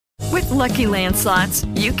Lucky Land Slots,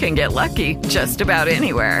 you can get lucky just about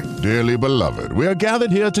anywhere. Dearly beloved, we are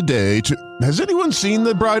gathered here today to... Has anyone seen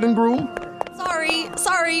the bride and groom?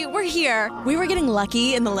 Sorry, we're here. We were getting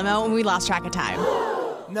lucky in the limo and we lost track of time.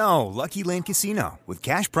 No, Lucky Land Casino, with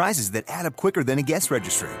cash prizes that add up quicker than a guest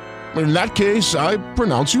registry. In that case, I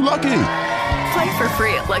pronounce you lucky. Play for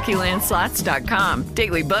free at LuckyLandSlots.com.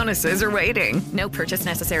 Daily bonuses are waiting. No purchase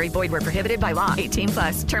necessary. Void where prohibited by law.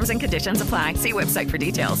 18+. Terms and conditions apply. See website for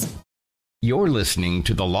details. You're listening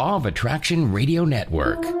to the Law of Attraction Radio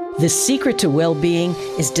Network. The secret to well-being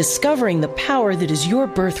is discovering the power that is your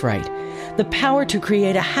birthright. The power to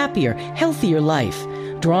create a happier, healthier life,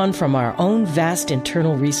 drawn from our own vast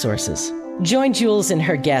internal resources. Join Jules and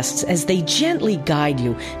her guests as they gently guide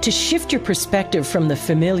you to shift your perspective from the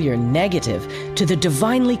familiar negative to the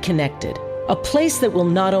divinely connected. A place that will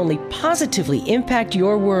not only positively impact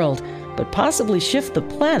your world, but possibly shift the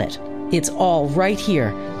planet. It's all right here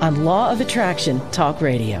on Law of Attraction Talk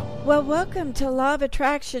Radio. Well, welcome to Law of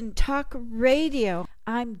Attraction Talk Radio.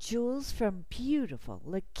 I'm Jules from beautiful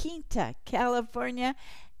La Quinta, California,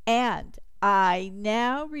 and I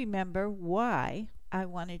now remember why I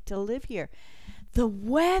wanted to live here. The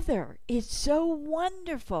weather is so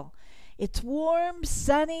wonderful. It's warm,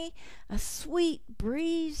 sunny, a sweet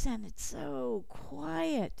breeze, and it's so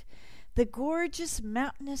quiet. The gorgeous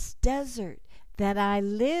mountainous desert that I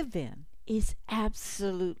live in is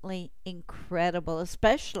absolutely incredible,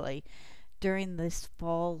 especially during this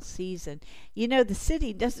fall season. You know, the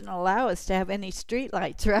city doesn't allow us to have any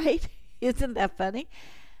streetlights, right? Isn't that funny?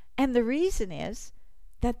 And the reason is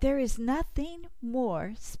that there is nothing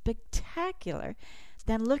more spectacular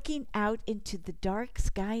than looking out into the dark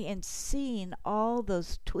sky and seeing all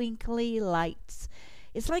those twinkly lights.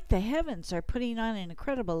 It's like the heavens are putting on an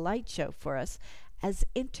incredible light show for us as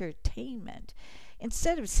entertainment.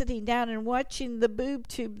 Instead of sitting down and watching the boob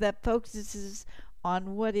tube that focuses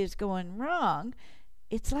on what is going wrong,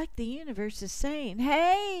 it's like the universe is saying,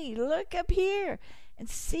 hey, look up here and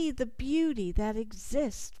see the beauty that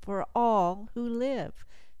exists for all who live.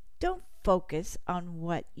 Don't focus on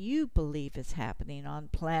what you believe is happening on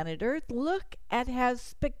planet Earth. Look at how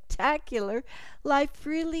spectacular life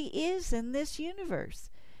really is in this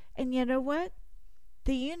universe. And you know what?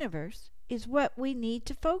 The universe is what we need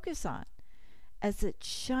to focus on as it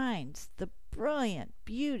shines the brilliant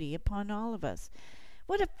beauty upon all of us.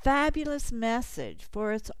 What a fabulous message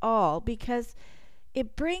for us all, because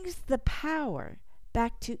it brings the power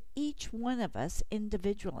back to each one of us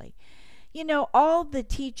individually. You know, all the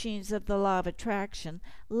teachings of the law of attraction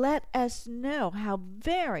let us know how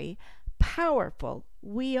very powerful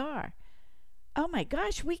we are. Oh my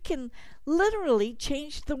gosh, we can literally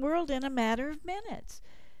change the world in a matter of minutes.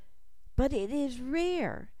 But it is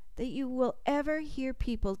rare that you will ever hear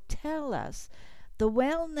people tell us the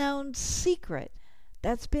well-known secret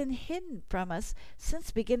that's been hidden from us since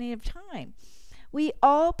the beginning of time. We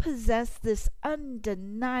all possess this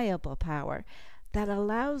undeniable power that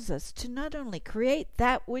allows us to not only create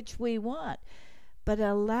that which we want, but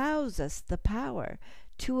allows us the power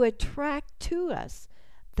to attract to us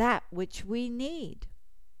that which we need.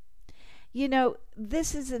 You know,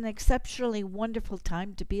 this is an exceptionally wonderful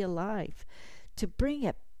time to be alive, to bring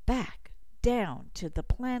it back down to the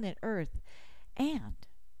planet Earth and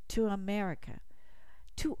to America,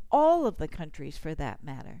 to all of the countries for that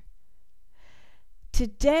matter.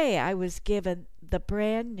 Today I was given the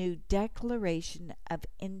brand new Declaration of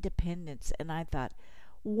Independence, and I thought,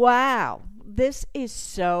 wow, this is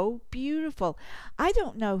so beautiful. I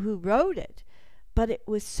don't know who wrote it, but it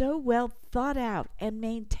was so well thought out and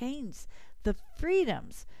maintains the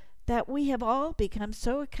freedoms that we have all become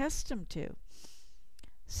so accustomed to.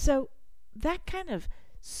 So that kind of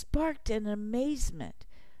sparked an amazement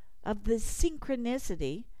of the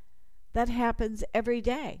synchronicity that happens every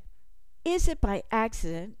day. Is it by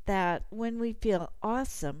accident that when we feel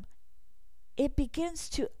awesome, it begins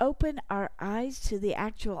to open our eyes to the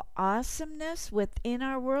actual awesomeness within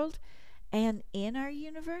our world and in our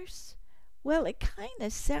universe? Well, it kind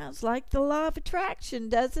of sounds like the law of attraction,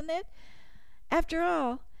 doesn't it? After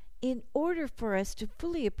all, in order for us to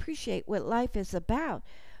fully appreciate what life is about,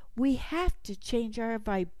 we have to change our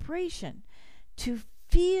vibration to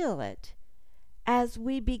feel it as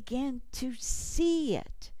we begin to see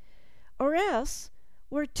it. Or else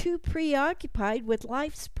we're too preoccupied with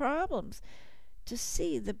life's problems to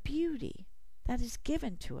see the beauty that is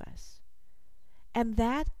given to us. And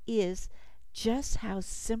that is just how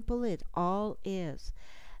simple it all is.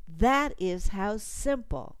 That is how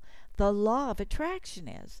simple the law of attraction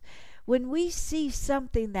is. When we see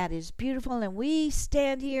something that is beautiful and we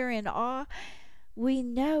stand here in awe, we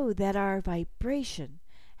know that our vibration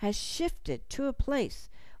has shifted to a place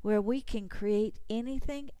where we can create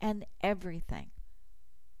anything and everything.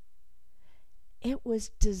 It was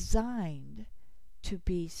designed to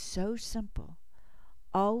be so simple.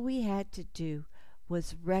 All we had to do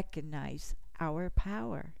was recognize our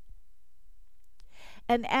power.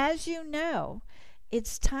 And as you know,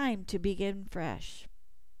 it's time to begin fresh.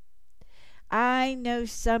 I know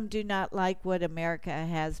some do not like what America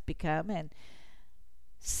has become, and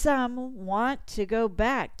some want to go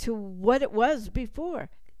back to what it was before.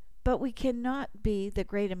 But we cannot be the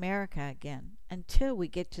great America again until we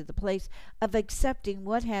get to the place of accepting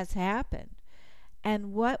what has happened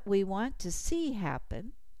and what we want to see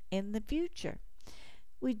happen in the future.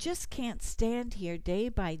 We just can't stand here day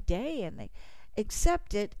by day and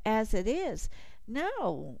accept it as it is.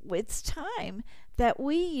 No, it's time that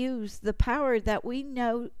we use the power that we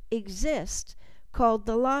know exists, called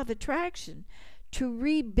the law of attraction, to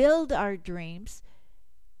rebuild our dreams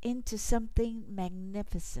into something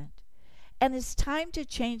magnificent. And it's time to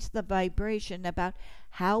change the vibration about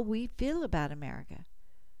how we feel about America.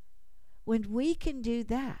 When we can do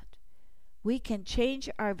that, we can change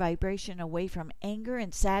our vibration away from anger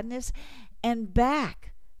and sadness and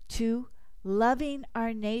back to loving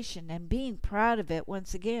our nation and being proud of it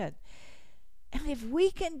once again. And if we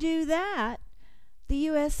can do that, the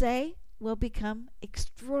USA will become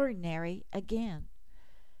extraordinary again.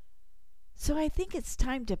 So I think it's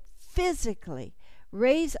time to physically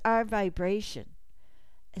raise our vibration,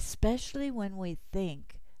 especially when we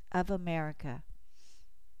think of America.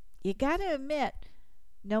 You got to admit,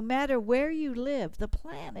 no matter where you live, the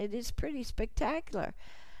planet is pretty spectacular.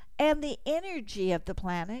 And the energy of the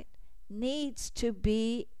planet needs to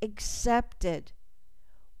be accepted.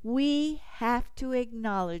 We have to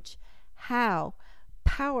acknowledge how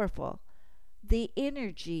powerful the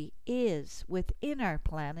energy is within our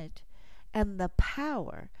planet and the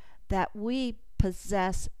power that we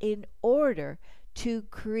possess in order to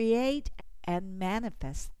create and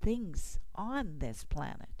manifest things on this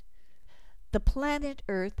planet. The planet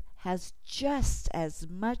Earth has just as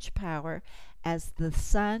much power as the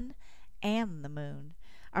sun and the moon.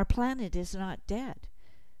 Our planet is not dead,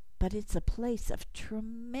 but it's a place of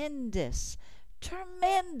tremendous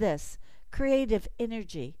creative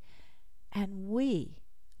energy. And we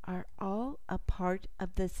are all a part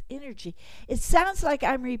of this energy. It sounds like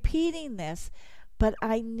I'm repeating this, but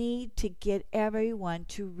I need to get everyone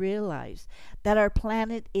to realize that our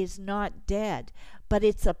planet is not dead, but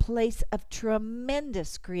it's a place of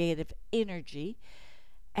tremendous creative energy,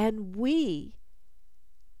 and we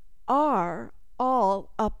are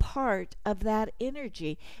all a part of that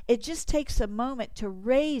energy. It just takes a moment to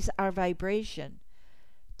raise our vibration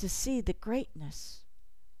to see the greatness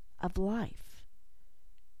of life.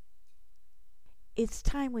 It's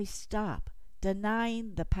time we stop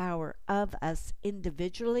denying the power of us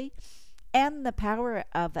individually and the power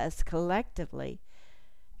of us collectively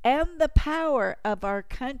and the power of our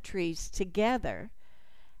countries together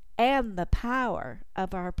and the power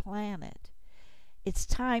of our planet. It's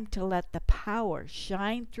time to let the power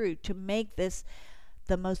shine through to make this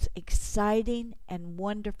the most exciting and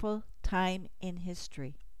wonderful time in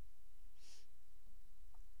history.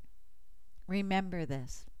 Remember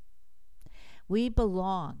this. We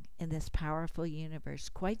belong in this powerful universe,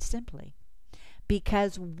 quite simply,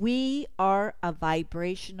 because we are a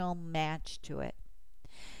vibrational match to it.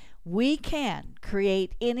 We can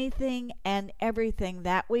create anything and everything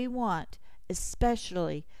that we want,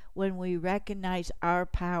 especially when we recognize our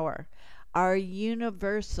power, our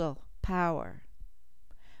universal power.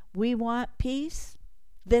 We want peace?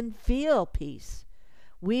 Then feel peace.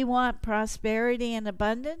 We want prosperity and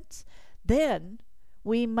abundance? Then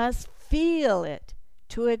we must feel it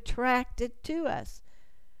to attract it to us.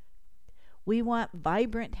 We want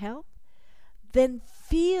vibrant health? Then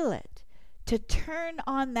feel it to turn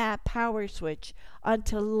on that power switch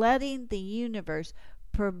onto letting the universe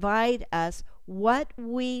provide us what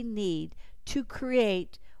we need to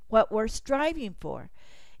create what we're striving for.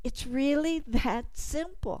 It's really that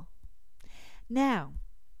simple. Now,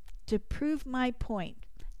 to prove my point,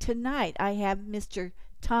 tonight I have Mr.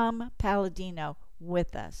 Tom Palladino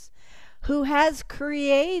with us, who has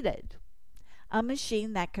created a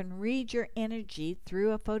machine that can read your energy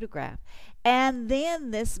through a photograph. And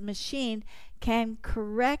then this machine can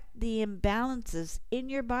correct the imbalances in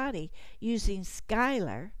your body using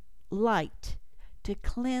Skylar light to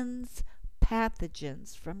cleanse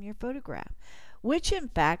pathogens from your photograph, which in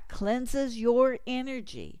fact cleanses your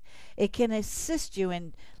energy. It can assist you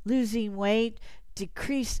in losing weight,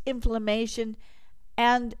 decrease inflammation,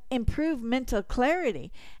 and improve mental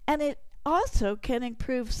clarity. And it also can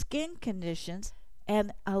improve skin conditions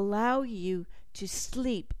and allow you to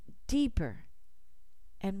sleep deeper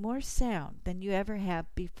and more sound than you ever have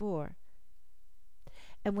before.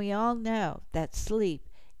 And we all know that sleep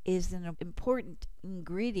is an important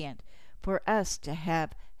ingredient for us to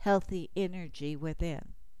have healthy energy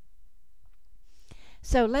within.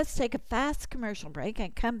 So let's take a fast commercial break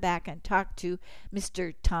and come back and talk to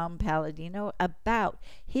Mr. Tom Palladino about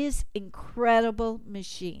his incredible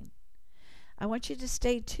machine. I want you to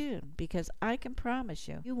stay tuned because I can promise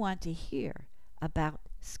you want to hear about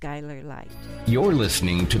Skylar Light. You're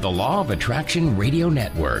listening to the Law of Attraction Radio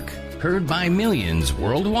Network, heard by millions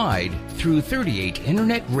worldwide through 38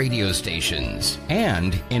 internet radio stations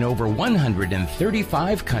and in over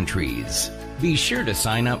 135 countries. Be sure to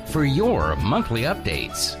sign up for your monthly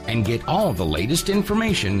updates and get all the latest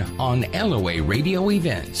information on LOA radio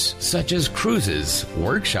events, such as cruises,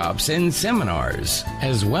 workshops, and seminars,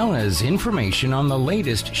 as well as information on the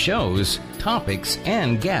latest shows, topics,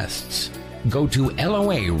 and guests. Go to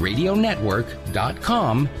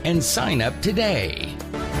LOARadionetwork.com and sign up today.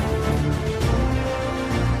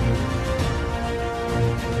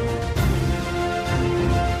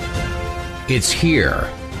 It's here.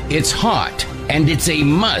 It's hot, and it's a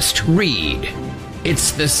must-read.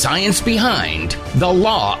 It's the science behind The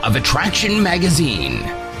Law of Attraction magazine.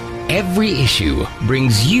 Every issue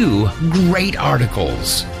brings you great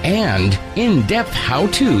articles and in-depth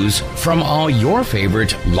how-tos from all your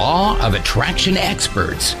favorite Law of Attraction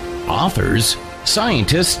experts, authors,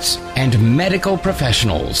 scientists, and medical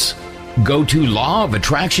professionals. Go to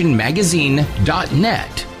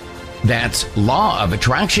lawofattractionmagazine.net. That's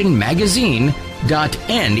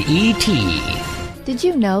lawofattractionmagazine.net. Did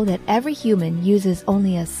you know that every human uses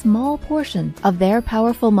only a small portion of their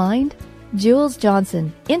powerful mind? Jules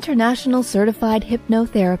Johnson, international certified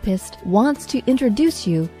hypnotherapist, wants to introduce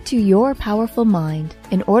you to your powerful mind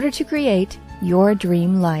in order to create your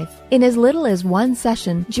dream life. In as little as one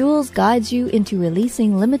session, Jules guides you into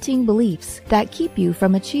releasing limiting beliefs that keep you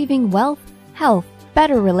from achieving wealth, health,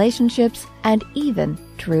 better relationships, and even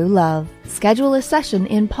true love. Schedule a session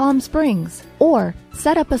in Palm Springs or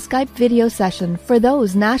set up a Skype video session for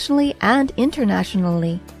those nationally and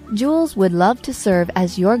internationally. Jules would love to serve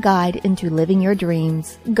as your guide into living your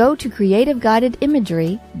dreams. Go to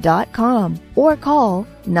creativeguidedimagery.com or call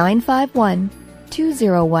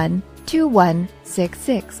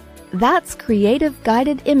 951-201-2166. That's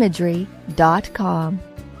creativeguidedimagery.com.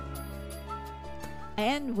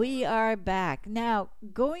 And we are back. Now,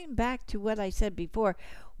 going back to what I said before,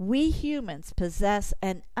 we humans possess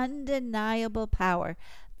an undeniable power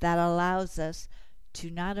that allows us to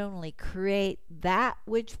not only create that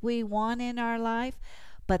which we want in our life,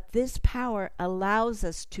 but this power allows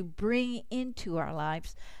us to bring into our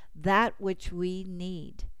lives that which we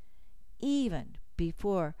need, even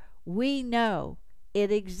before we know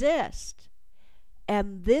it exists.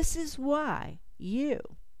 And this is why you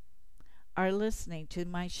are listening to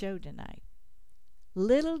my show tonight.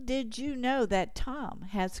 Little did you know that Tom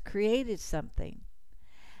has created something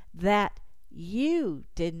that you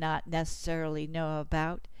did not necessarily know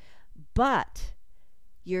about, but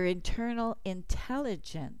your internal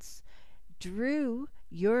intelligence drew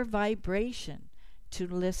your vibration to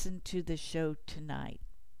listen to the show tonight.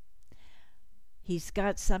 He's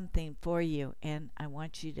got something for you, and I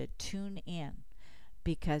want you to tune in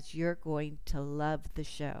because you're going to love the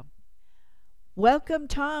show. Welcome,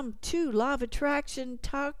 Tom, to Law of Attraction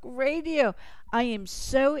Talk Radio. I am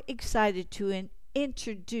so excited to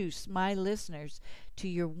introduce my listeners to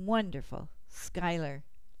your wonderful Skylar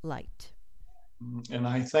Light. And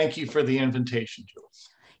I thank you for the invitation, Jules.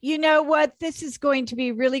 You know what? This is going to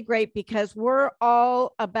be really great because we're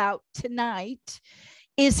all about tonight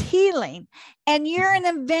is healing. And you're an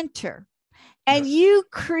inventor. And yes, you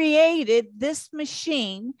created this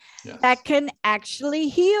machine, yes, that can actually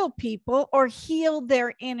heal people or heal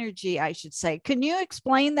their energy, I should say. Can you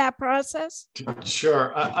explain that process?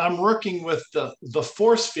 Sure. I'm working with the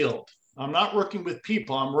force field. I'm not working with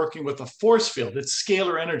people. I'm working with a force field. It's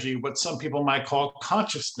scalar energy, what some people might call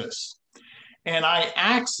consciousness. And I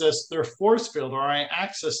access their force field, or I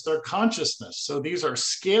access their consciousness. So these are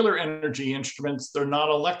scalar energy instruments. They're not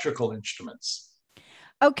electrical instruments.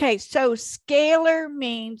 Okay, so scalar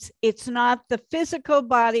means it's not the physical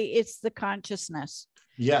body, it's the consciousness.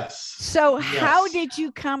 Yes. So how did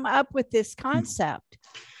you come up with this concept?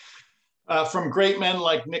 From great men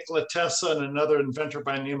like Nikola Tesla and another inventor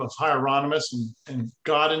by the name of Hieronymus, and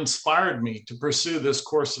God inspired me to pursue this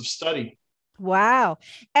course of study. Wow.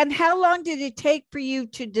 And how long did it take for you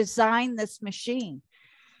to design this machine?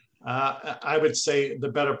 I would say the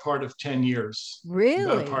better part of 10 years.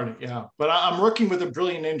 Really? Yeah. But I'm working with a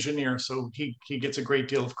brilliant engineer, so he gets a great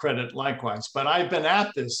deal of credit likewise. But I've been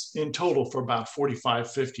at this in total for about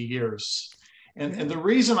 45, 50 years. And the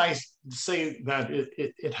reason I say that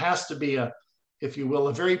it has to be if you will,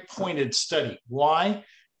 a very pointed study. Why?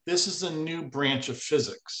 This is a new branch of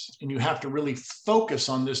physics, and you have to really focus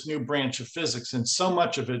on this new branch of physics. And so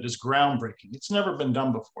much of it is groundbreaking. It's never been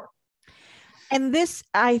done before. And this,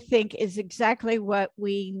 I think, is exactly what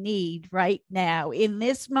we need right now in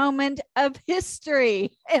this moment of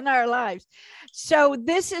history in our lives. So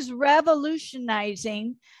this is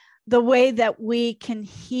revolutionizing the way that we can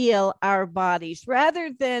heal our bodies rather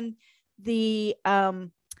than the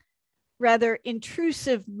rather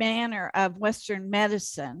intrusive manner of Western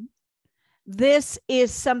medicine. This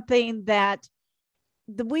is something that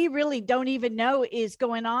we really don't even know is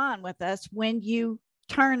going on with us when you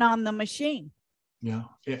turn on the machine. Yeah,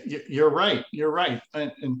 you're right. You're right.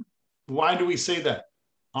 And why do we say that?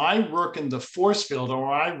 I work in the force field, or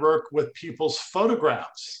I work with people's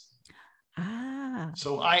photographs.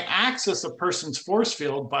 So I access a person's force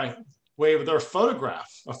field by way of their photograph,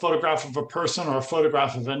 a photograph of a person or a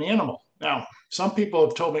photograph of an animal. Now, some people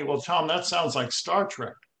have told me, well, Tom, that sounds like Star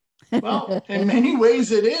Trek. Well, in many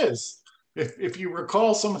ways it is. If you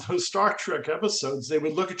recall some of those Star Trek episodes, they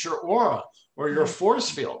would look at your aura or your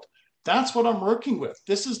force field. That's what I'm working with.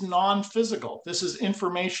 This is non-physical. This is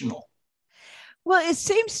informational. Well, it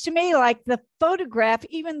seems to me like the photograph,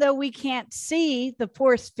 even though we can't see the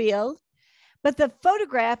force field, but the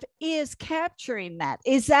photograph is capturing that.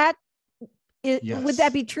 Is that, Yes. Would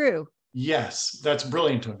that be true? Yes, that's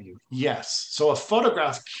brilliant of you. Yes. So a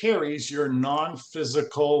photograph carries your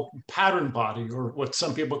non-physical pattern body, or what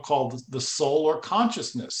some people call the soul or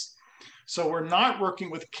consciousness. So we're not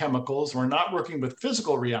working with chemicals. We're not working with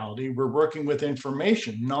physical reality. We're working with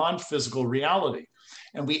information, non-physical reality.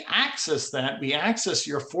 And we access that. We access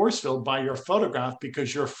your force field by your photograph,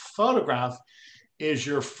 because your photograph is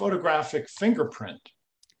your photographic fingerprint.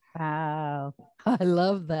 Wow. I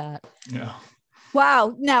love that. Yeah.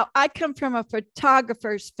 Wow. Now, I come from a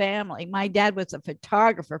photographer's family. My dad was a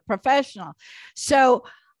photographer, professional. So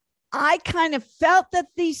I kind of felt that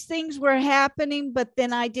these things were happening, but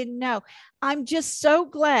then I didn't know. I'm just so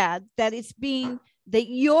glad that that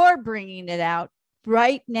you're bringing it out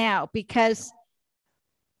right now, because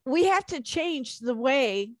we have to change the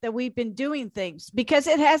way that we've been doing things, because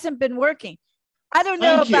it hasn't been working. I don't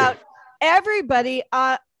know about everybody.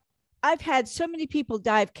 I've had so many people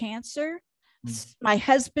die of cancer. My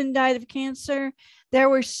husband died of cancer. There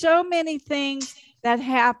were so many things that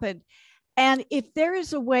happened. And if there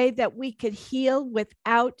is a way that we could heal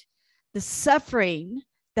without the suffering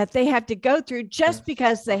that they have to go through just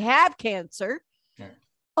because they have cancer,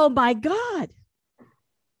 oh my God,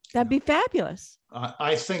 that'd be fabulous.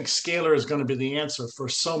 I think scalar is going to be the answer for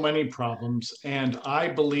so many problems. And I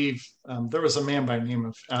believe there was a man by the name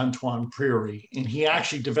of Antoine Priory, and he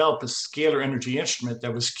actually developed a scalar energy instrument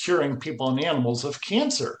that was curing people and animals of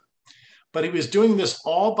cancer. But he was doing this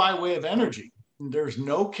all by way of energy. There's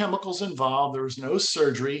no chemicals involved. There was no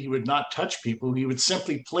surgery. He would not touch people. He would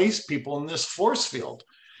simply place people in this force field.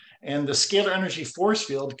 And the scalar energy force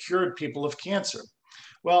field cured people of cancer.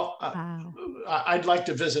 Well, wow. I'd like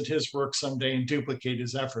to visit his work someday and duplicate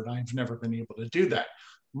his effort. I've never been able to do that.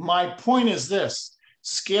 My point is this: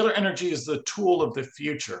 scalar energy is the tool of the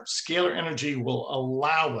future. Scalar energy will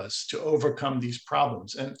allow us to overcome these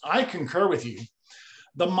problems. And I concur with you.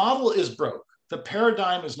 The model is broke. The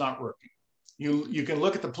paradigm is not working. You can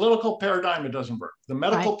look at the political paradigm, it doesn't work. The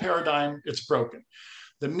medical paradigm, it's broken.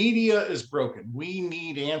 The media is broken. We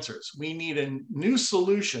need answers. We need new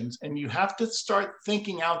solutions, and you have to start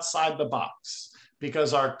thinking outside the box,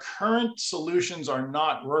 because our current solutions are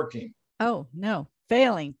not working. Oh, no,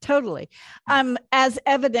 failing totally. As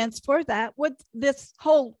evidence for that, with this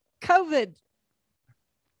whole COVID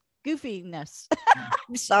goofiness.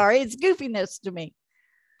 I'm sorry, it's goofiness to me.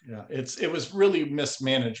 Yeah, it was really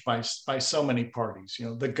mismanaged by so many parties. You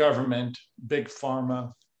know, the government, big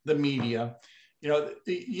pharma, the media. You know,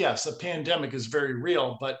 yes, a pandemic is very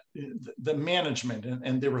real, but the management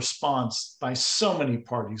and the response by so many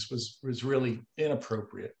parties was really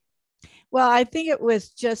inappropriate. Well, I think it was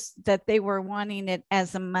just that they were wanting it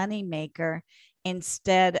as a moneymaker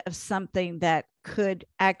instead of something that could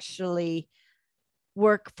actually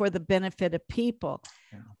work for the benefit of people.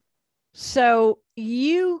 Yeah. So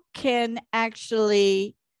you can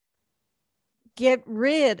actually get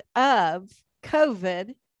rid of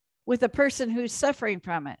COVID with a person who's suffering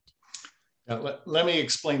from it. Let me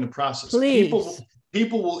explain the process. Please.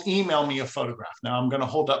 People will email me a photograph. Now I'm going to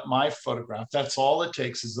hold up my photograph. That's all it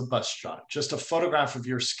takes is a bust shot, just a photograph of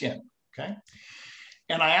your skin. Okay.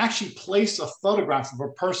 And I actually place a photograph of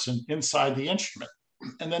a person inside the instrument.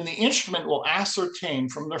 And then the instrument will ascertain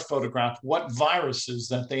from their photograph what viruses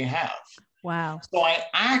that they have. Wow. So I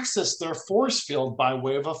access their force field by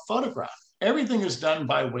way of a photograph. Everything is done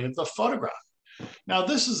by way of the photograph. Now,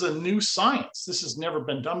 this is a new science. This has never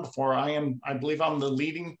been done before. I believe I'm the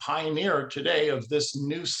leading pioneer today of this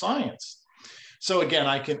new science. So again,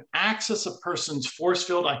 I can access a person's force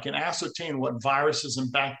field. I can ascertain what viruses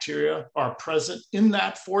and bacteria are present in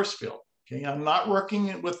that force field. Okay, I'm not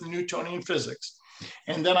working with Newtonian physics.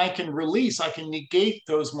 And then I can negate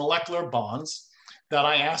those molecular bonds that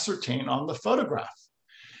I ascertain on the photograph.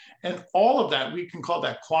 And all of that, we can call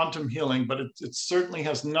that quantum healing, but it certainly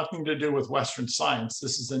has nothing to do with Western science.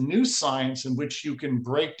 This is a new science in which you can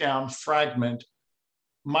break down, fragment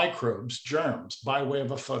microbes, germs, by way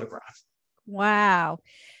of a photograph. Wow.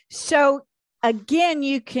 So again,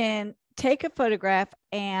 you can take a photograph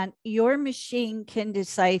and your machine can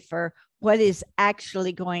decipher what is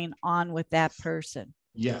actually going on with that person.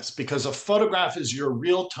 Yes, because a photograph is your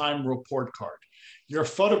real-time report card. Your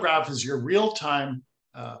photograph is your real-time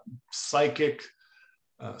psychic,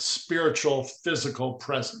 spiritual, physical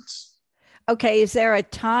presence. Okay, is there a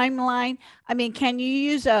timeline? I mean, can you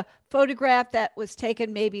use a photograph that was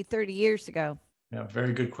taken maybe 30 years ago? Yeah,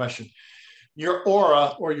 very good question. Your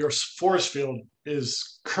aura or your force field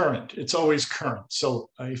is current. It's always current. So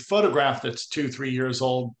a photograph that's 2-3 years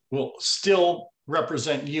old will still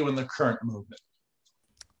represent you in the current movement.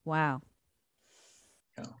 Wow.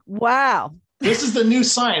 Yeah. Wow. This is the new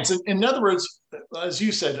science. In other words, as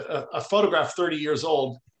you said, a photograph 30 years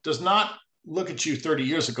old does not look at you 30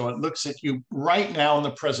 years ago. It looks at you right now in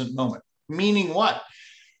the present moment. Meaning what?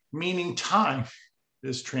 Meaning time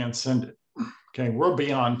is transcended. Okay, we're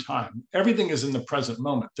beyond time. Everything is in the present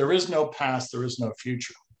moment. There is no past, there is no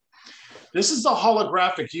future. This is the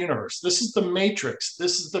holographic universe. This is the matrix.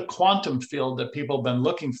 This is the quantum field that people have been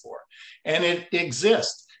looking for. And it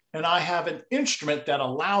exists. And I have an instrument that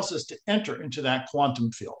allows us to enter into that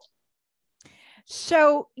quantum field.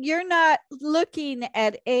 So you're not looking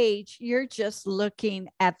at age, you're just looking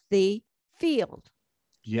at the field.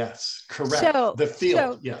 Yes, correct. So, the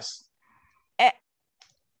field, yes.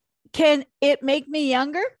 Can it make me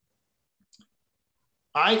younger?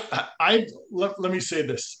 Let me say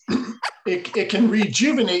this. It can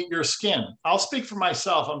rejuvenate your skin. I'll speak for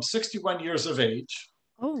myself. I'm 61 years of age.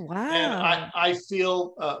 Oh, wow. And I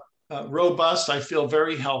feel robust. I feel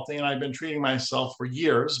very healthy. And I've been treating myself for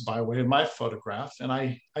years by way of my photograph. And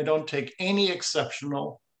I don't take any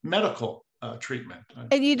exceptional medical treatment.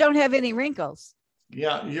 And you don't have any wrinkles.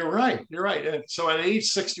 Yeah, you're right. You're right. And so at age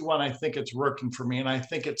 61, I think it's working for me. And I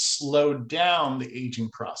think it slowed down the aging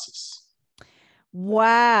process.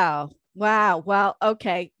 Wow. Wow. Well,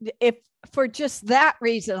 okay. If for just that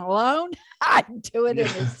reason alone, I'd do it in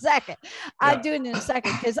a second. I'd do it in a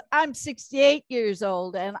second because I'm 68 years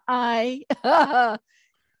old and I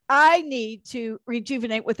need to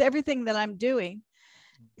rejuvenate with everything that I'm doing.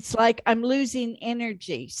 It's like I'm losing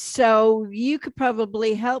energy. So you could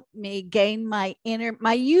probably help me gain my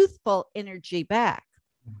youthful energy back.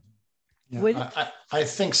 Yeah, I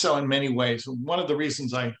think so in many ways. One of the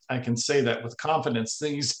reasons I can say that with confidence,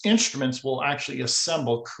 these instruments will actually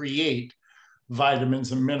create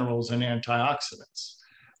vitamins and minerals and antioxidants.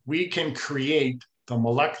 We can create the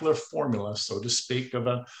molecular formula, so to speak, of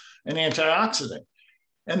an antioxidant.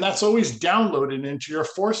 And that's always downloaded into your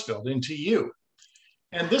force field, into you.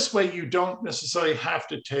 And this way you don't necessarily have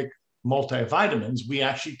to take multivitamins. We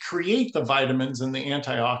actually create the vitamins and the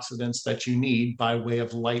antioxidants that you need by way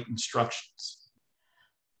of light instructions.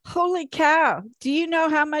 Holy cow. Do you know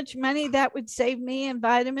how much money that would save me in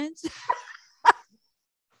vitamins?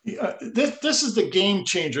 This is the game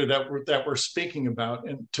changer that we're speaking about.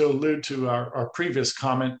 And to allude to our previous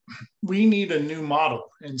comment, we need a new model,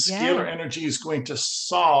 and scalar energy is going to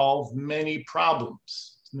solve many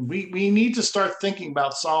problems. We need to start thinking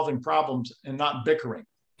about solving problems and not bickering.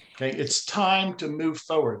 Okay, it's time to move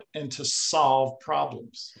forward and to solve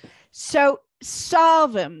problems. So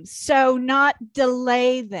solve them, so not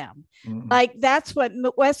delay them. Mm-hmm. Like that's what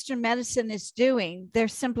Western medicine is doing. They're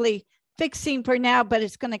simply fixing for now, but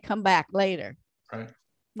it's going to come back later. Right.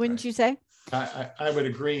 Wouldn't you say? I would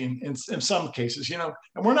agree in some cases, and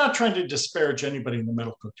we're not trying to disparage anybody in the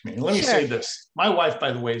medical community. Let me say this. My wife,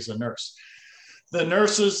 by the way, is a nurse. The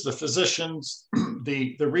nurses, the physicians,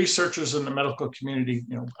 the researchers in the medical community,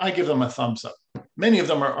 I give them a thumbs up. Many of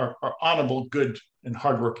them are honorable, good, and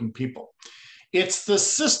hardworking people. It's the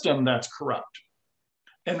system that's corrupt.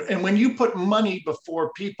 And when you put money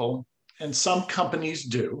before people, and some companies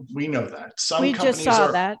do, we know that. We just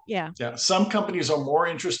saw that, yeah. Yeah, some companies are more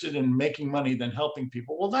interested in making money than helping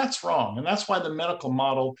people. Well, that's wrong. And that's why the medical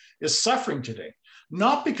model is suffering today.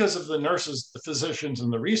 Not because of the nurses, the physicians,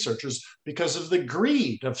 and the researchers, because of the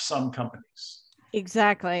greed of some companies.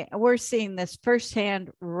 Exactly. We're seeing this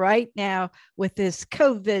firsthand right now with this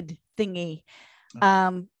COVID thingy.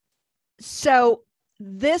 So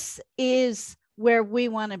this is where we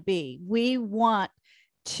want to be. We want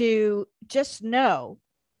to just know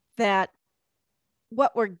that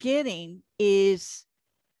what we're getting is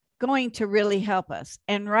going to really help us.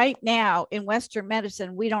 And right now in Western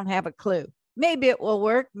medicine, we don't have a clue. Maybe it will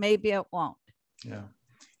work, maybe it won't. Yeah.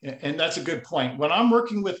 And that's a good point. When I'm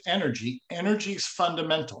working with energy, energy is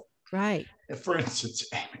fundamental. Right. For instance,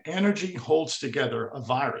 energy holds together a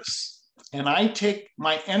virus. And I take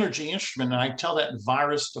my energy instrument and I tell that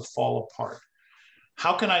virus to fall apart.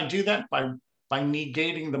 How can I do that? By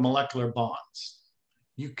negating the molecular bonds.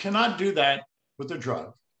 You cannot do that with a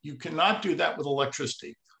drug. You cannot do that with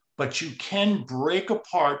electricity, but you can break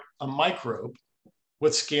apart a microbe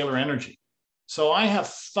with scalar energy. So I have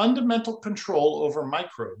fundamental control over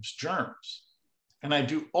microbes, germs, and I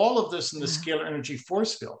do all of this in the scalar energy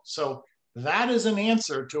force field. So that is an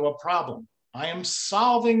answer to a problem. I am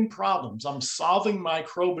solving problems. I'm solving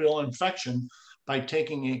microbial infection by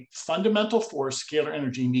taking a fundamental force, scalar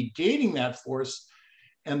energy, negating that force,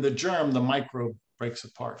 and the germ, the microbe, breaks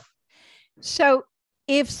apart. So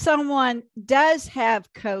if someone does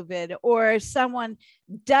have COVID or someone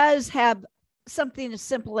does have something as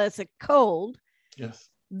simple as a cold, yes,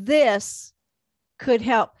 this could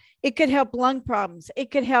help. It could help lung problems. It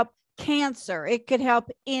could help cancer. It could help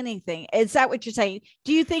anything. Is that what you're saying?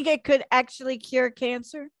 Do you think it could actually cure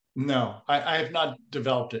cancer? No, I have not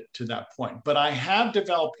developed it to that point, but I have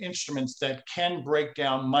developed instruments that can break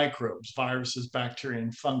down microbes, viruses, bacteria,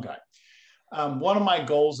 and fungi. One of my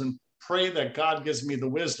goals, and pray that God gives me the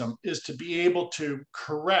wisdom, is to be able to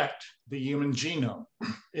correct the human genome.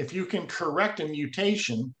 If you can correct a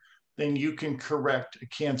mutation, then you can correct a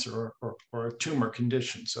cancer or a tumor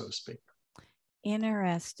condition, so to speak.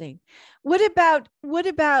 Interesting. What about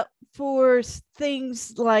for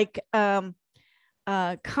things like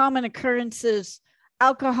common occurrences,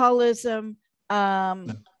 alcoholism,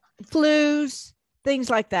 flus, things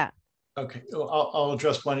like that? Okay, I'll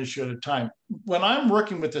address one issue at a time. When I'm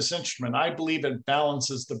working with this instrument, I believe it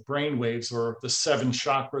balances the brain waves or the 7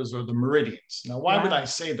 chakras or the meridians. Now, why would I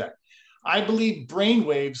say that? I believe brain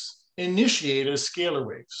waves initiate as scalar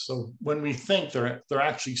waves. So when we think they're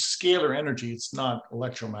actually scalar energy, it's not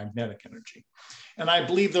electromagnetic energy. And I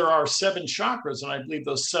believe there are 7 chakras, and I believe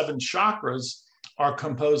those 7 chakras are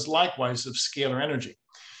composed likewise of scalar energy.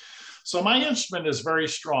 So my instrument is very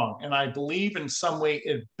strong, and I believe in some way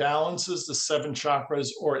it balances the 7 chakras,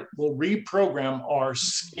 or it will reprogram our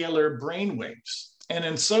scalar brain waves. And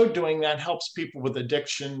in so doing, that helps people with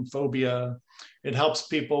addiction, phobia. It helps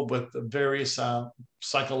people with various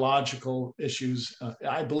psychological issues.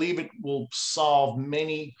 I believe it will solve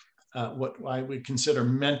many what I would consider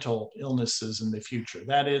mental illnesses in the future.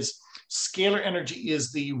 That is, scalar energy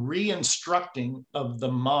is the re-instructing of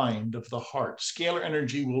the mind, of the heart. Scalar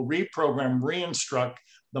energy will reprogram, re-instruct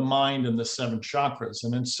the mind and the 7 chakras.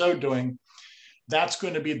 And in so doing, that's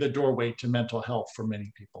going to be the doorway to mental health for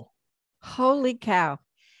many people. Holy cow.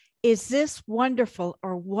 Is this wonderful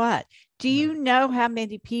or what? Do you know how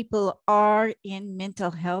many people are in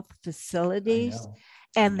mental health facilities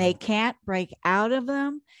and they can't break out of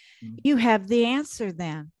them? You have the answer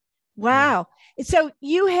then. Wow. Yeah. So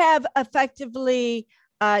you have effectively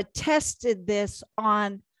tested this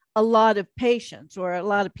on a lot of patients or a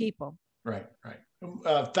lot of people. Right.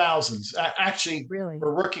 Thousands. Actually, really?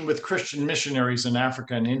 We're working with Christian missionaries in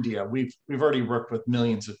Africa and India. We've already worked with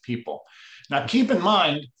millions of people. Now, keep in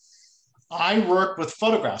mind, I work with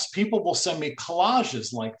photographs. People will send me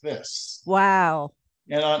collages like this. Wow.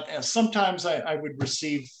 And sometimes I would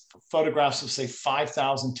receive photographs of, say,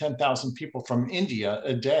 5,000, 10,000 people from India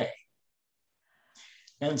a day.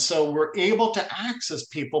 And so we're able to access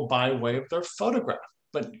people by way of their photograph.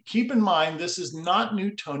 But keep in mind, this is not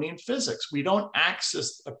Newtonian physics. We don't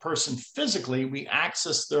access a person physically. We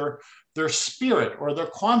access their spirit or their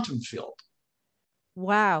quantum field.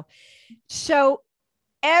 Wow. So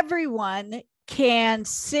everyone can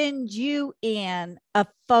send you in a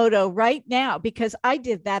photo right now, because I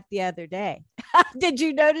did that the other day. Did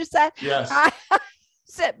you notice that? Yes. I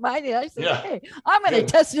sent mine in. I said, hey, I'm going to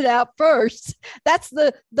test it out first. That's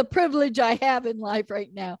the privilege I have in life right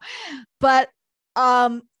now. But,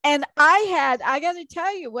 and I got to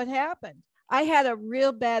tell you what happened. I had a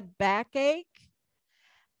real bad backache.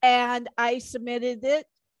 And I submitted it,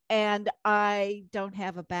 and I don't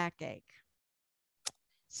have a backache.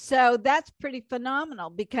 So that's pretty phenomenal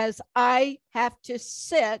because I have to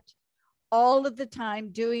sit all of the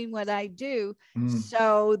time doing what I do.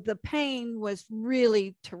 So the pain was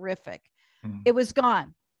really terrific. It was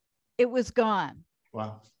gone. It was gone.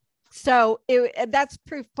 Wow. So that's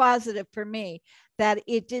proof positive for me that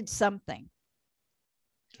it did something.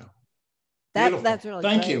 That's really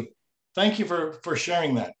Thank great. you. Thank you for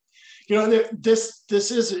sharing that. You know, this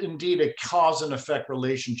is indeed a cause and effect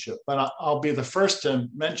relationship, but I'll be the first to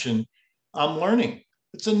mention I'm learning.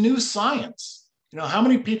 It's a new science. You know, how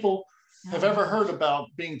many people have ever heard about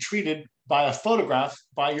being treated by a photograph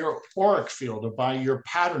by your auric field or by your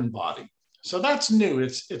pattern body? So that's new.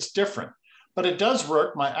 It's different, but it does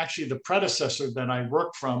work. Actually, the predecessor that I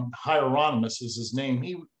worked from, Hieronymus is his name,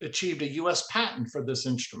 he achieved a US patent for this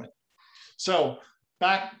instrument. So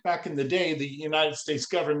back in the day, the United States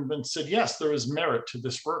government said, yes, there is merit to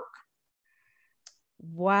this work.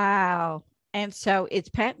 Wow. And so it's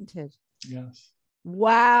patented. Yes.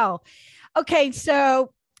 Wow. Okay.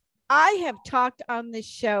 So I have talked on this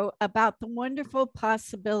show about the wonderful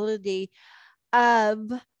possibility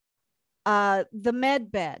of the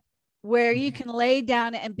med bed where you can lay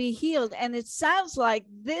down and be healed. And it sounds like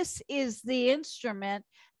this is the instrument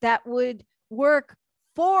that would work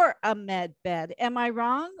for a med bed. Am I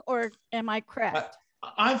wrong or am I correct?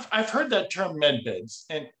 I've heard that term med beds,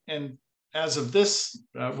 and as of this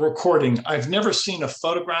recording, I've never seen a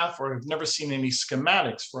photograph or I've never seen any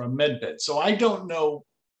schematics for a med bed. So I don't know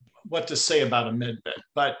what to say about a med bed,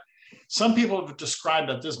 but some people have described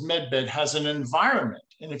that this med bed has an environment.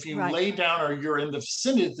 And if you lay down or you're in the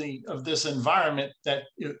vicinity of this environment, that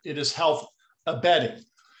it is health abetting.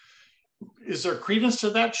 Is there credence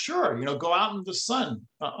to that? Sure. You know, go out in the sun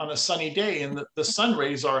on a sunny day and the sun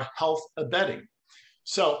rays are health abetting.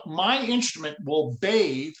 So my instrument will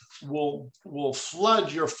bathe, will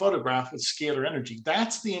flood your photograph with scalar energy.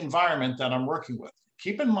 That's the environment that I'm working with.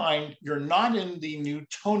 Keep in mind, you're not in the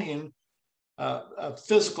Newtonian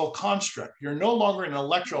physical construct. You're no longer in an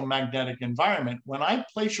electromagnetic environment. When I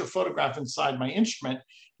place your photograph inside my instrument,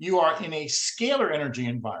 you are in a scalar energy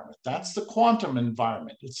environment. That's the quantum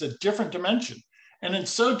environment. It's a different dimension. And in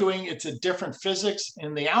so doing, it's a different physics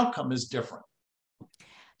and the outcome is different.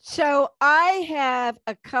 So I have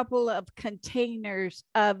a couple of containers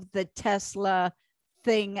of the Tesla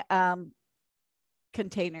thing,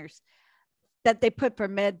 containers that they put for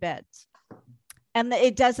med beds. And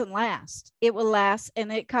it doesn't last. It will last,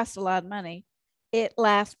 and it costs a lot of money. It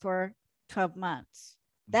lasts for 12 months.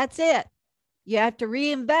 That's it. You have to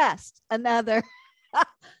reinvest another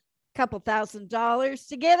couple $1,000s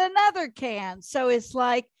to get another can. So it's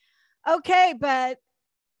like, okay, but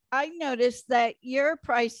I noticed that your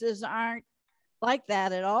prices aren't like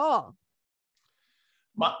that at all.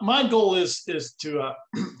 My goal is to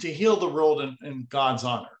heal the world in God's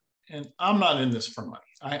honor. And I'm not in this for money.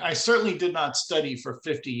 I certainly did not study for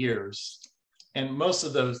 50 years. And most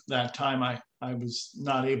of that time, I was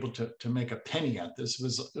not able to make a penny at this.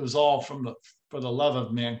 It was all for the love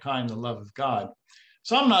of mankind, the love of God.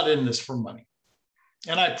 So I'm not in this for money.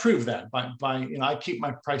 And I prove that by I keep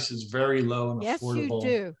my prices very low and affordable.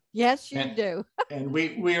 Yes, you do. Yes, you do. And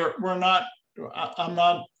we're not,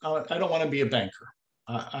 I don't want to be a banker.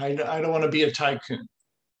 I don't want to be a tycoon.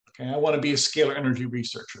 Okay, I want to be a scalar energy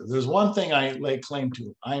researcher. There's one thing I lay claim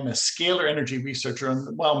to. I'm a scalar energy researcher,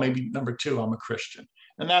 and well, maybe number two, I'm a Christian,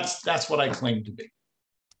 and that's what I claim to be.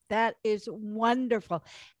 That is wonderful,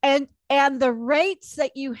 and the rates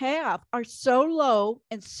that you have are so low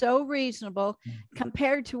and so reasonable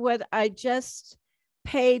compared to what I just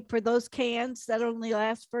paid for those cans that only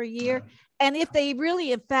last for a year. And if they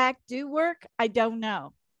really, in fact, do work, I don't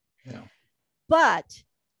know. Yeah. But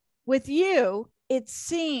with you, it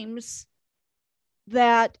seems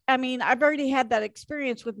that, I mean, I've already had that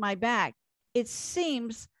experience with my back. It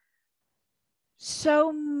seems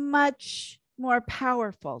so much more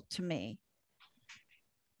powerful to me.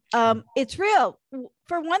 It's real.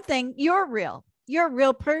 For one thing, you're real. You're a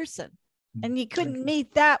real person. And you couldn't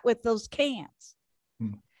meet that with those cans.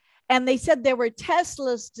 And they said there were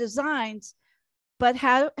Tesla's designs, but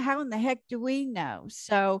how in the heck do we know?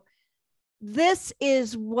 So this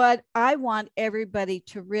is what I want everybody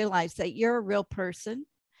to realize, that you're a real person.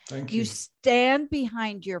 Thank you. You stand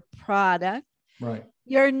behind your product. Right.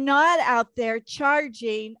 You're not out there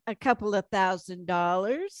charging a couple of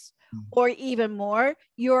 $1,000s or even more.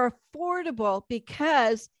 You're affordable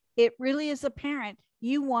because it really is apparent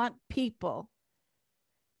you want people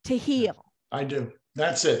to heal. I do.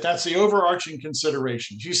 That's it. That's the overarching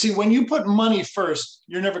considerations. You see, when you put money first,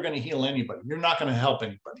 you're never going to heal anybody. You're not going to help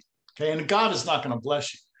anybody. Okay. And God is not going to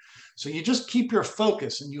bless you. So you just keep your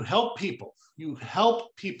focus and you help people. You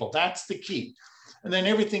help people. That's the key. And then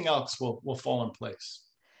everything else will fall in place.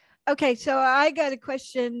 Okay, so I got a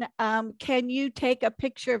question. Can you take a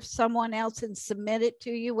picture of someone else and submit it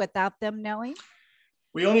to you without them knowing?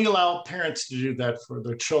 We only allow parents to do that for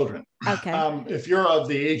their children. Okay. If you're of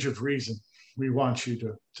the age of reason, we want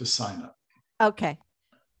you to sign up. Okay.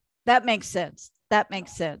 That makes sense. That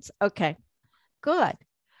makes sense. Okay, good.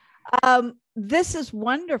 This is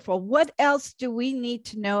wonderful. What else do we need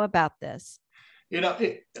to know about this?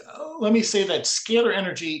 Let me say that scalar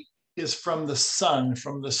energy is from the sun,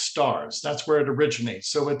 from the stars. That's where it originates.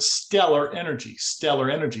 So it's stellar energy, stellar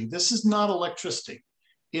energy. This is not electricity.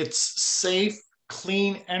 It's safe,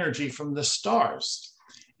 clean energy from the stars.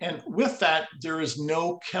 And with that, there is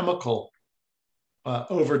no chemical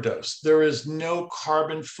overdose. There is no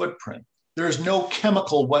carbon footprint. There is no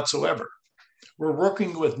chemical whatsoever. We're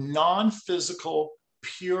working with non-physical,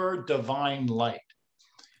 pure divine light.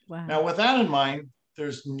 Wow. Now, with that in mind,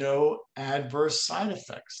 there's no adverse side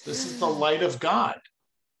effects. This is the light of God.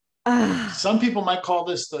 Some people might call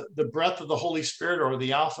this the breath of the Holy Spirit or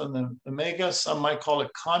the Alpha and the Omega. Some might call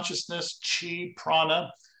it consciousness, chi,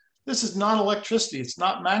 prana. This is not electricity. It's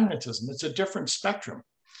not magnetism. It's a different spectrum.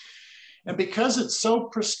 And because it's so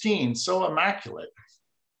pristine, so immaculate,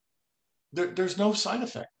 there's no side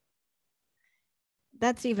effect.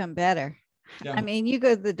 That's even better. Yeah. I mean, you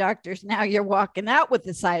go to the doctors now, you're walking out with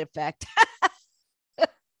the side effect.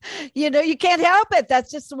 You can't help it.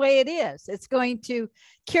 That's just the way it is. It's going to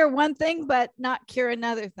cure one thing, but not cure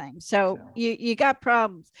another thing. So you got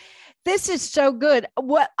problems. This is so good.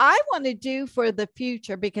 What I want to do for the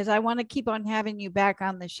future, because I want to keep on having you back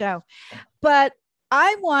on the show, but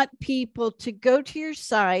I want people to go to your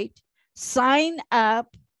site, sign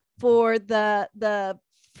up for the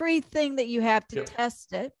free thing that you have to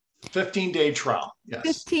test it. 15-day trial. Yes.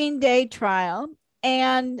 15-day trial.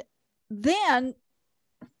 And then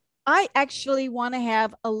I actually want to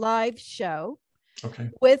have a live show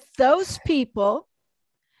with those people,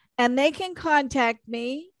 and they can contact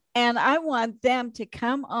me, and I want them to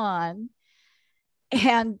come on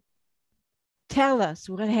and tell us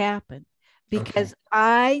what happened, because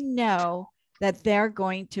I know that they're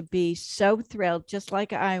going to be so thrilled, just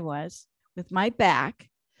like I was with my back.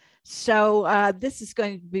 So this is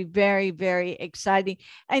going to be very, very exciting.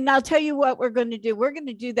 And I'll tell you what we're going to do. We're going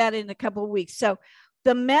to do that in a couple of weeks. So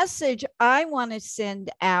the message I want to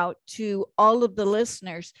send out to all of the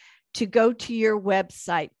listeners to go to your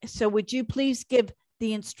website. So would you please give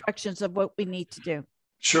the instructions of what we need to do?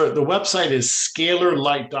 Sure. The website is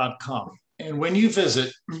scalarlight.com. And when you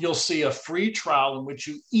visit, you'll see a free trial in which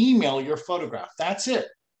you email your photograph. That's it.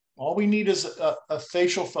 All we need is a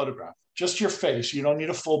facial photograph, just your face. You don't need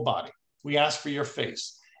a full body. We ask for your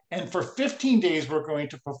face. And for 15 days, we're going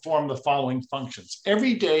to perform the following functions.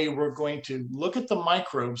 Every day, we're going to look at the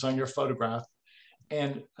microbes on your photograph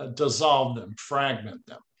and dissolve them, fragment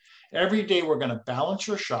them. Every day, we're going to balance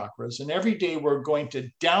your chakras. And every day, we're going to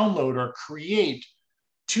download or create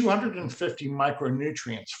 250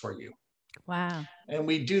 micronutrients for you. Wow. And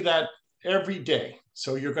we do that every day.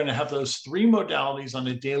 So you're going to have those three modalities on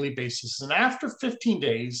a daily basis. And after 15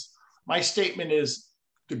 days, my statement is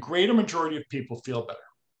the greater majority of people feel better.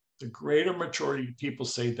 The greater majority of people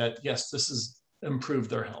say that, yes, this has improved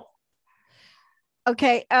their health.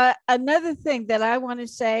 Okay. Another thing that I want to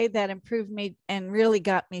say that improved me and really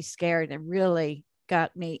got me scared and really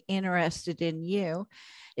got me interested in you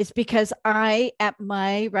is because I, at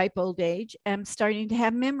my ripe old age, am starting to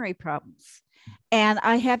have memory problems. And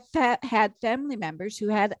I have had family members who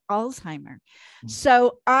had Alzheimer.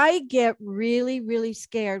 So I get really, really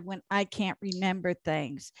scared when I can't remember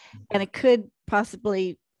things. And it could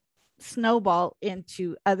possibly snowball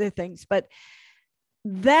into other things. But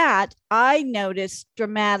that I noticed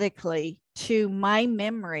dramatically to my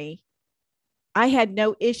memory. I had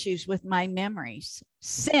no issues with my memories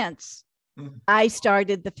since I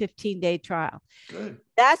started the 15-day trial. Good.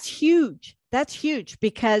 That's huge. That's huge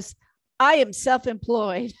because I am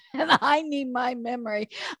self-employed and I need my memory.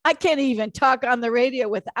 I can't even talk on the radio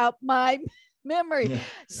without my memory. Yeah.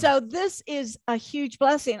 So this is a huge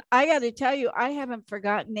blessing. I got to tell you, I haven't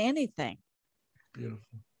forgotten anything.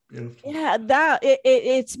 Beautiful. Beautiful. Yeah,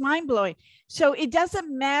 it's mind-blowing. So it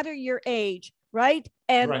doesn't matter your age, right?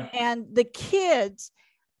 And the kids,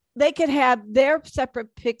 they could have their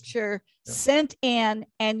separate picture sent in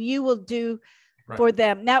and you will do for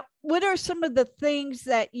them. Now, what are some of the things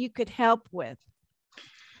that you could help with?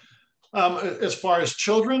 As far as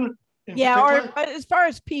children, Or as far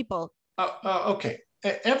as people. Okay.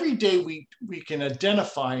 Every day we can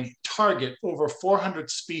identify, target over 400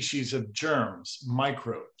 species of germs,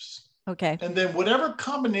 microbes. Okay. And then whatever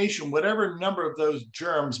combination, whatever number of those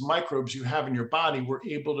germs, microbes you have in your body, we're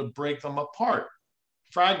able to break them apart,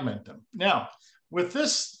 fragment them. Now, with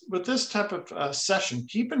this type of session,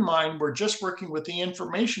 keep in mind, we're just working with the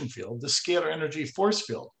information field, the scalar energy force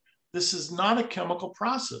field. This is not a chemical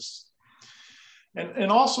process.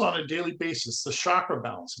 And also on a daily basis, the chakra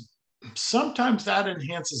balancing. Sometimes that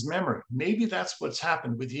enhances memory. Maybe that's what's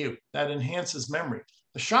happened with you. That enhances memory.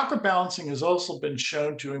 The chakra balancing has also been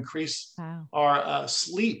shown to increase our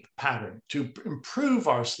sleep pattern, to improve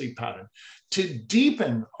our sleep pattern, to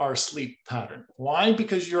deepen our sleep pattern. Why?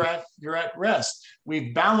 Because you're at rest.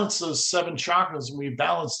 We've balanced those 7 chakras and we've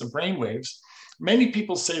balanced the brain waves. Many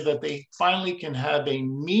people say that they finally can have a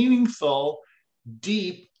meaningful,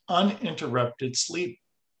 deep, uninterrupted sleep.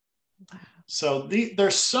 So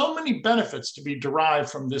there's so many benefits to be derived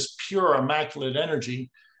from this pure immaculate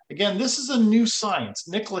energy. Again, this is a new science.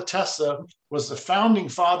 Nikola Tesla was the founding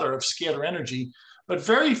father of scalar energy, but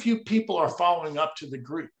very few people are following up to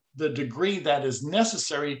the degree that is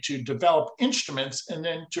necessary to develop instruments and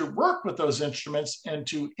then to work with those instruments and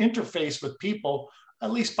to interface with people,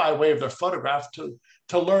 at least by way of their photograph,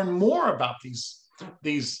 to learn more about these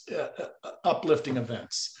uplifting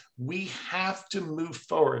events. We have to move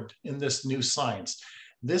forward in this new science.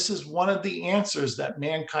 This is one of the answers that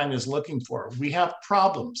mankind is looking for. We have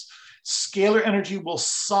problems. Scalar energy will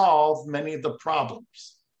solve many of the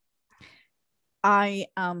problems. I'm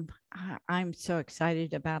so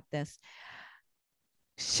excited about this.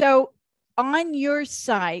 So on your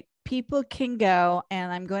site, people can go,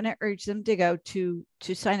 and I'm going to urge them to go to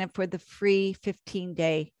sign up for the free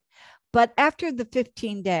 15-day. But after the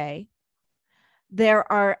 15-day,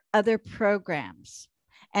 there are other programs.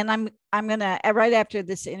 And I'm going to, right after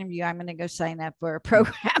this interview, I'm going to go sign up for a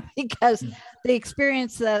program because the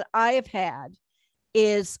experience that I have had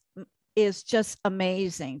is just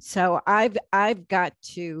amazing. So I've got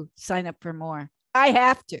to sign up for more. I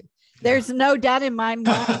have to. There's no doubt in my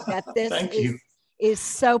mind that this is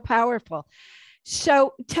so powerful.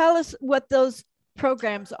 So tell us what those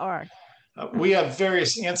programs are. We have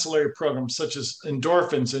various ancillary programs such as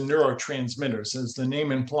endorphins and neurotransmitters. As the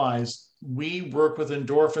name implies, we work with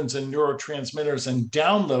endorphins and neurotransmitters and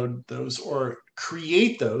download those or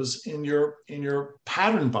create those in your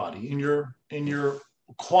pattern body, in your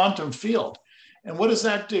quantum field. And what does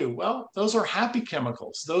that do? Well, those are happy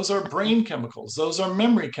chemicals. Those are brain chemicals. Those are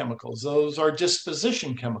memory chemicals. Those are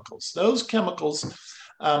disposition chemicals. Those chemicals,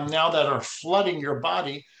 now that are flooding your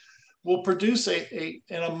body, will produce an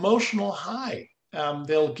emotional high.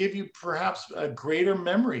 They'll give you perhaps a greater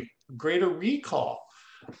memory, greater recall.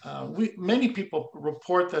 Many people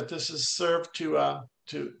report that this has served to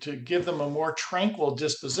give them a more tranquil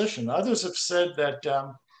disposition. Others have said that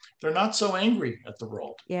they're not so angry at the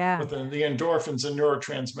world. Yeah. With the endorphins and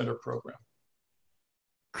neurotransmitter program.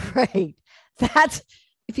 Great.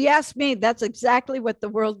 If you ask me, that's exactly what the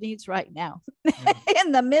world needs right now.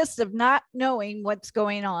 In the midst of not knowing what's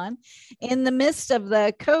going on, in the midst of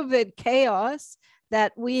the COVID chaos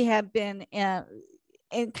that we have been in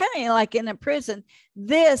kind of like in a prison,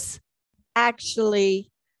 this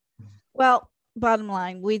actually, well, bottom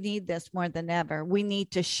line, we need this more than ever. We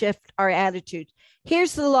need to shift our attitude.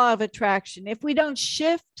 Here's the law of attraction. If we don't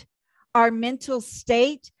shift our mental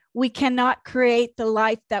state, we cannot create the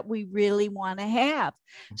life that we really want to have.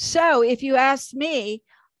 So if you ask me,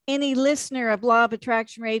 any listener of Law of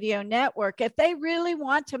Attraction Radio Network, if they really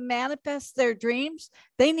want to manifest their dreams,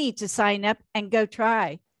 they need to sign up and go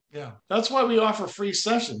try. Yeah, that's why we offer free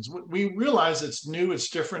sessions. We realize it's new, it's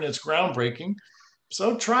different, it's groundbreaking.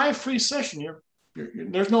 So try a free session.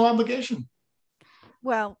 There's no obligation.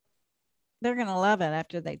 Well, they're going to love it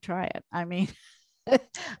after they try it. I mean,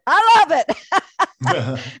 I love it.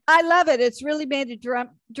 I love it. It's really made a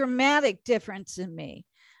dramatic difference in me.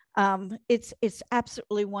 It's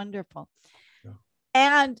absolutely wonderful. Yeah.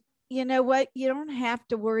 And you know what? You don't have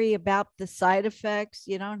to worry about the side effects.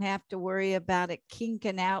 You don't have to worry about it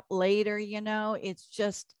kinking out later. It's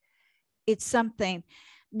something.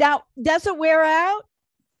 Now, does it wear out?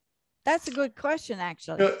 That's a good question,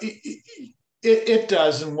 actually. It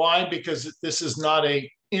does. And why? Because this is not an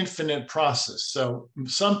infinite process. So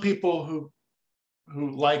some people who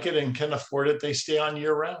like it and can afford it, they stay on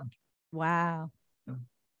year round. Wow. Yeah.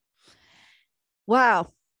 Wow.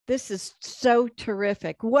 This is so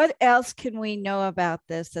terrific. What else can we know about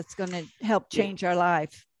this that's going to help change our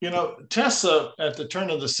life? Tesla at the turn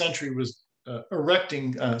of the century was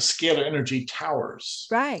erecting scalar energy towers,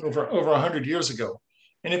 right, over 100 years ago.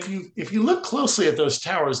 And if you look closely at those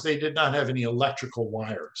towers, they did not have any electrical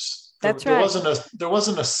wires. That's there right. There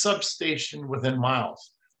wasn't a substation within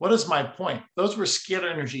miles. What is my point? Those were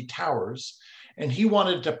scalar energy towers, and he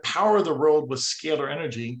wanted to power the world with scalar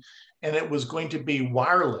energy, and it was going to be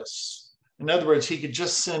wireless. In other words, he could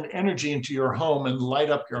just send energy into your home and light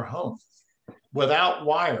up your home without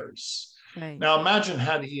wires. Right. Now, imagine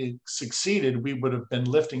had he succeeded, we would have been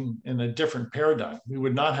living in a different paradigm. We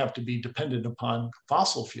would not have to be dependent upon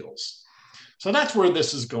fossil fuels. So that's where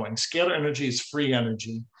this is going. Scalar energy is free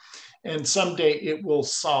energy, and someday it will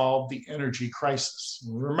solve the energy crisis.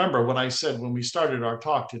 Remember what I said when we started our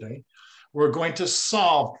talk today. We're going to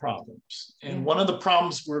solve problems. And one of the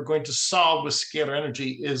problems we're going to solve with scalar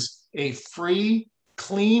energy is a free,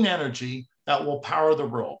 clean energy that will power the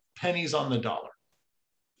world. Pennies on the dollar.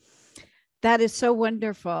 That is so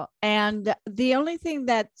wonderful. And the only thing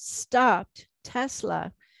that stopped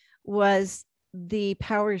Tesla was the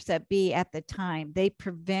powers that be at the time. They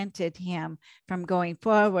prevented him from going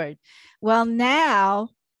forward. Well, now,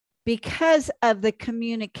 because of the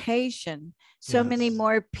communication, so many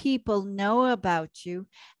more people know about you,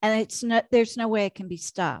 and there's no way it can be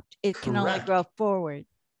stopped. It can only go forward.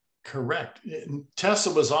 Correct.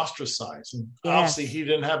 Tesla was ostracized, and obviously he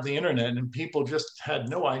didn't have the internet, and people just had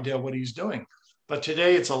no idea what he's doing. But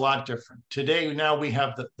today it's a lot different. Today, now we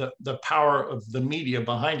have the power of the media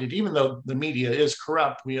behind it. Even though the media is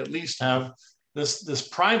corrupt, we at least have this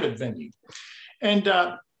private venue, and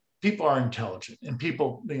people are intelligent, and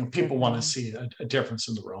people want to see a difference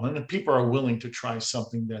in the world, and people are willing to try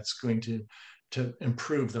something that's going to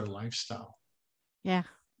improve their lifestyle. Yeah.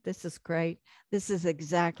 This is great. This is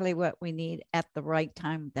exactly what we need at the right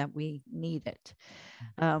time that we need it.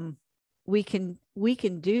 We can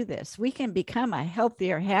do this. We can become a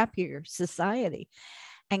healthier, happier society.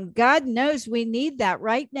 And God knows we need that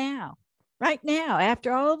right now. Right now,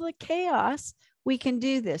 after all the chaos, we can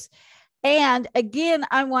do this. And again,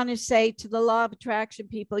 I want to say to the law of attraction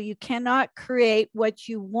people, you cannot create what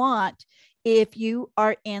you want if you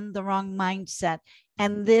are in the wrong mindset.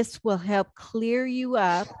 And this will help clear you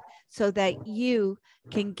up so that you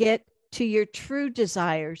can get to your true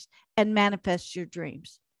desires and manifest your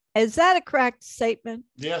dreams. Is that a correct statement?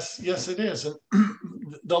 Yes, it is. And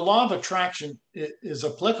the law of attraction is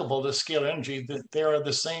applicable to scalar energy. That they are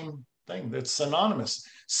the same thing. That's synonymous.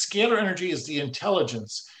 Scalar energy is the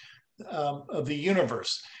intelligence of the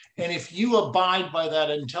universe. And if you abide by that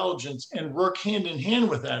intelligence and work hand in hand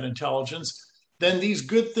with that intelligence, then these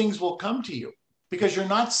good things will come to you, because you're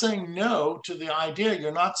not saying no to the idea.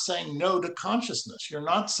 You're not saying no to consciousness. You're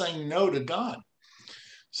not saying no to God.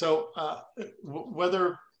 So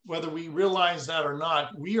whether we realize that or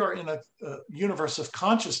not, we are in a universe of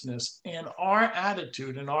consciousness, and our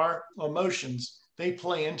attitude and our emotions, they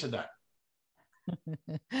play into that.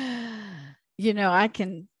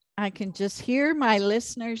 I can just hear my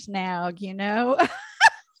listeners now, They're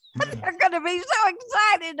going to be so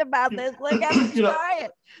excited about this. Like, I'm try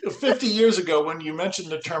it. 50 years ago, when you mentioned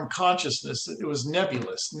the term consciousness, it was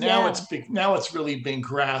nebulous. Now it's really being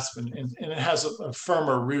grasped, and it has a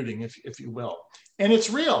firmer rooting, if you will. And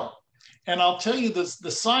it's real. And I'll tell you this,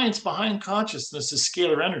 the science behind consciousness is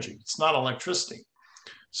scalar energy. It's not electricity.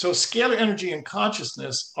 So scalar energy and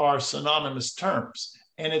consciousness are synonymous terms,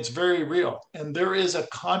 and it's very real. And there is a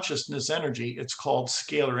consciousness energy. It's called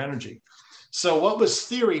scalar energy. So what was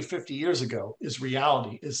theory 50 years ago is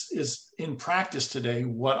reality, is in practice today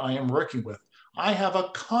what I am working with. I have a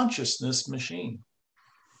consciousness machine.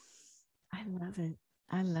 I love it.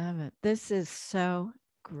 I love it. This is so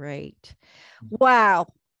great. Wow.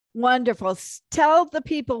 Wonderful. Tell the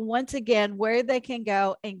people once again where they can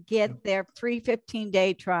go and get their free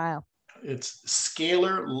 15-day trial. It's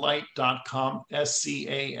scalarlight.com,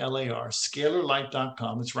 SCALAR,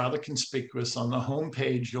 scalarlight.com. It's rather conspicuous. On the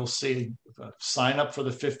homepage, you'll see sign up for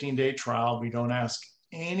the 15-day trial. We don't ask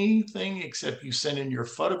anything except you send in your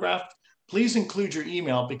photograph. Please include your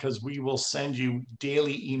email, because we will send you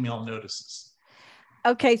daily email notices.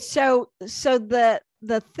 Okay, so the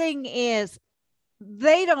thing is,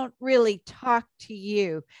 they don't really talk to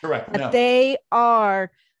you. Correct. But they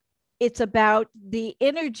are. It's about the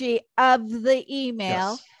energy of the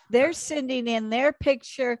email. Yes. They're sending in their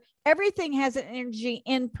picture. Everything has an energy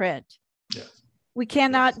imprint. Yes. We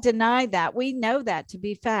cannot deny that. We know that to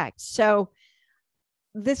be fact. So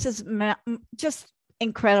this is just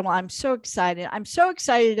incredible. I'm so excited. I'm so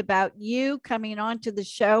excited about you coming on to the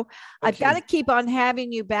show. I've got to keep on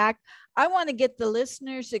having you back. I want to get the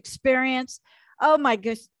listeners' experience. Oh my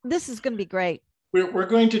goodness, this is going to be great. We're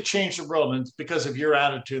going to change the world, and it's because of your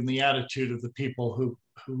attitude and the attitude of the people who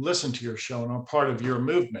listen to your show and are part of your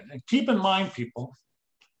movement. And keep in mind, people,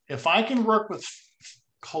 if I can work with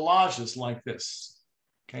collages like this,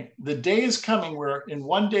 okay, the day is coming where in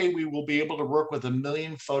one day we will be able to work with 1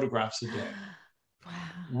 million photographs a day. Wow.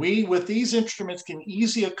 We, with these instruments, can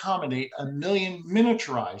easily accommodate 1 million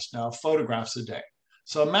miniaturized now photographs a day.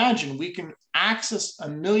 So imagine we can access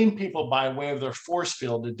 1 million people by way of their force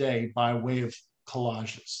field a day by way of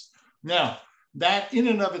collages. Now, that in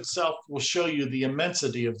and of itself will show you the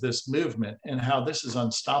immensity of this movement and how this is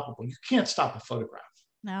unstoppable. You can't stop a photograph.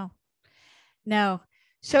 No.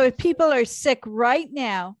 So if people are sick right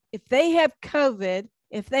now, if they have COVID,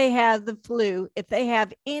 if they have the flu, if they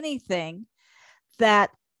have anything,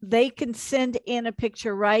 that they can send in a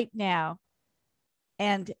picture right now,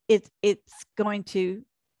 and it's going to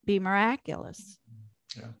be miraculous.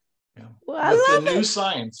 Yeah. Well, I love the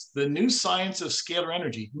new science of scalar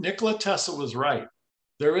energy. Nikola Tesla was right.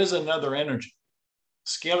 There is another energy.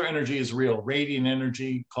 Scalar energy is real. Radiant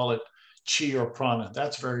energy, call it chi or prana.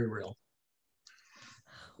 That's very real.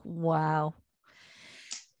 Wow.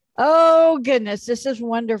 Oh, goodness. This is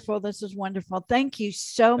wonderful. Thank you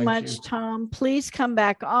so much, Tom. Please come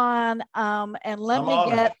back on and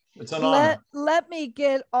let me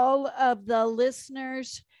get all of the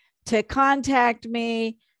listeners to contact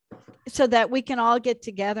me so that we can all get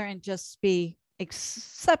together and just be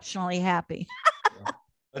exceptionally happy.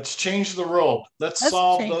 Let's change the world. Let's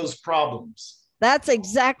solve those problems. That's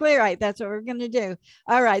exactly right. That's what we're going to do.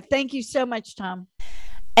 All right. Thank you so much, Tom.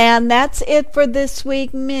 And that's it for this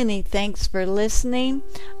week. Many thanks for listening.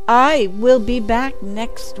 I will be back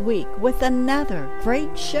next week with another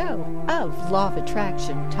great show of Law of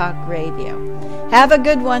Attraction Talk Radio. Have a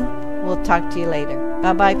good one. We'll talk to you later.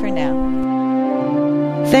 Bye-bye for now.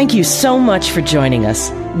 Thank you so much for joining us.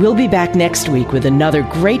 We'll be back next week with another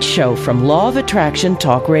great show from Law of Attraction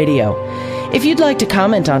Talk Radio. If you'd like to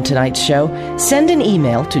comment on tonight's show, send an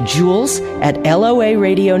email to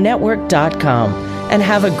jules@loaradionetwork.com. And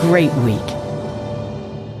have a great week.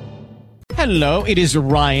 Hello, it is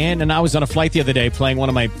Ryan, and I was on a flight the other day playing one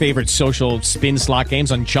of my favorite social spin slot games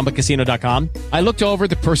on ChumbaCasino.com. I looked over at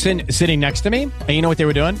the person sitting next to me, and you know what they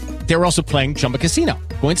were doing? They were also playing Chumba Casino.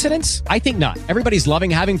 Coincidence? I think not. Everybody's loving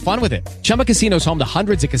having fun with it. Chumba Casino is home to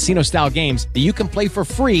hundreds of casino-style games that you can play for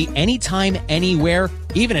free anytime, anywhere,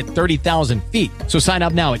 even at 30,000 feet. So sign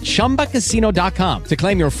up now at ChumbaCasino.com to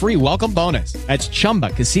claim your free welcome bonus. That's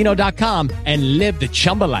ChumbaCasino.com and live the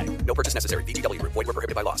Chumba life. No purchase necessary. VGW. Void where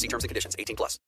prohibited by law. See terms and conditions. 18+.